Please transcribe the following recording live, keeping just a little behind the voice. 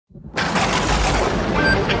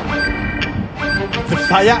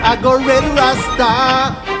Fire I go red Rasta.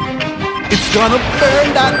 It's gonna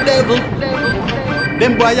burn that devil.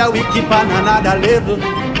 Them boy are wicked on another level.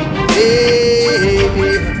 Hey,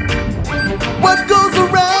 what goes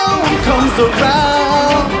around comes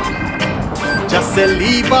around. Just say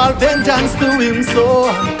leave all vengeance to him,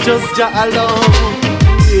 so just Jah alone.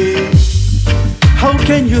 Yeah. How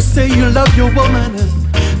can you say you love your woman,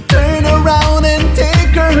 turn around and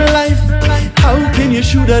take her life? How can you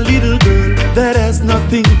shoot a little girl that has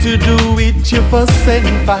nothing to do with your fuss and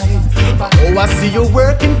fight? Oh, I see you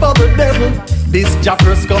working for the devil. This Jah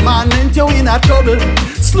first commandment, you in a trouble.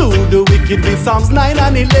 Slew the wicked with Psalms 9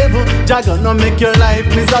 and 11. Jah gonna make your life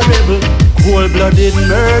miserable. Cold-blooded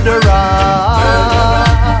murderer.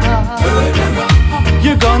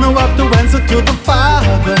 You're gonna have to answer to the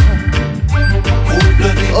Father.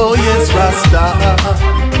 Oh yes, Rasta.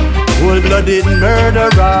 Cold-blooded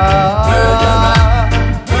murderer.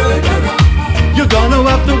 You're gonna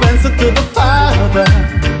have to answer to the Father.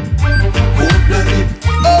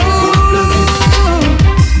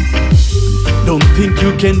 Don't think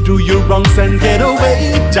you can do your wrongs and get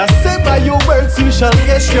away. Just say by your words you shall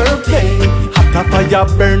get your pay. Hot a fire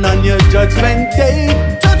burn on your judgment day.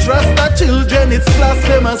 To trust the children, it's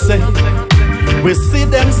blasphemous. We see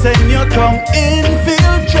them saying you come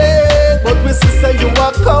infiltrate, but we see say you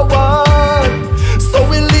are coward. So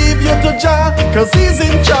we leave you to Jah, cause he's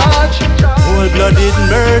in charge. Cold-blooded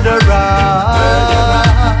murderer.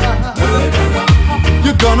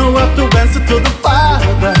 You're gonna have to answer to the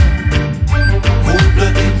Father.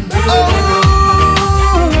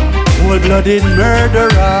 Cold-blooded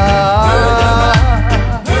murderer.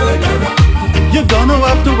 You're gonna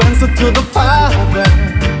have to answer to the Father.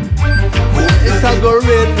 It'll go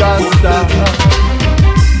red Rasta.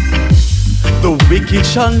 The wicked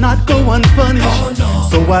shall not go unpunished.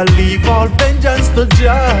 So I leave all vengeance to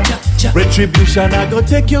Jah. Retribution I go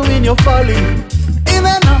take you in your folly. In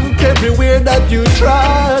and out everywhere that you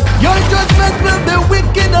trod. Your judgment will be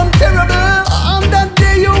wicked and terrible. On that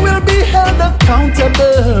day you will be held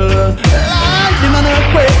accountable. Lightning and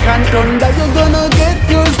earthquake and thunder, you're gonna get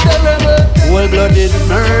yours terrible. Cold-blooded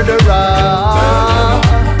murderer.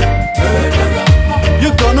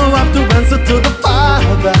 You're gonna have to answer to the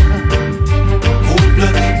Father.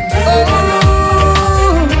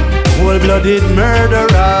 Cold-blooded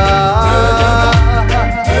murderer.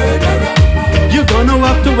 You're gonna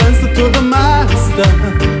have to answer to the Master.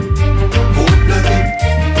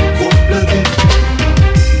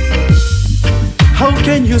 How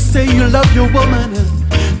can you say you love your woman,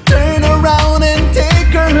 turn around and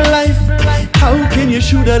take her life? How can you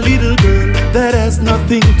shoot a little girl that has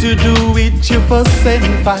nothing to do with your fuss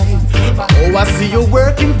and fight? Oh, I see you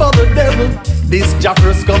working for the devil. This Jah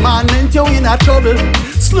first commandment, you in a trouble.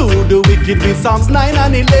 Slew the wicked with Psalms 9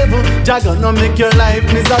 and 11. Jah gonna make your life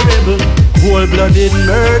miserable. Cold-blooded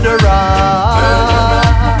murderer.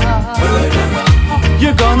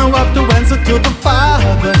 You're gonna have to answer to the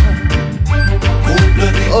Father.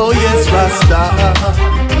 Oh yes, Rasta.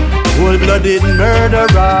 Cold-blooded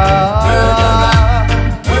murderer.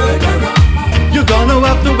 You're gonna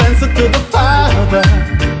have to answer to the Father.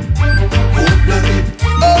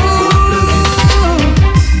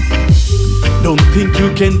 Don't think you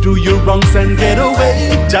can do your wrongs and get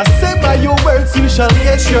away. Just say by your words you shall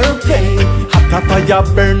get your pay. Hot a fire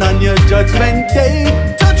burn on your judgment day.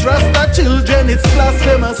 To trust the children, it's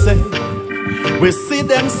blasphemous. We see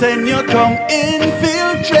them saying you come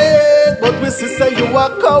infiltrate, but we see say you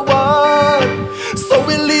are coward. So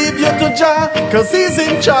we leave you to Jah, cause he's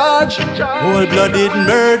in charge. Cold-blooded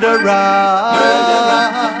murderer.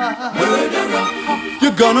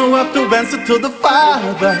 You're gonna have to answer to the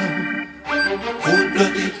Father.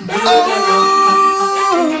 Cold-blooded murderer.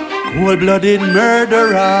 Cold-blooded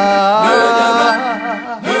murderer.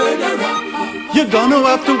 You're gonna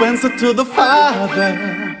have to answer to the Father.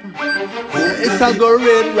 It'll go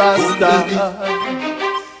red Rasta.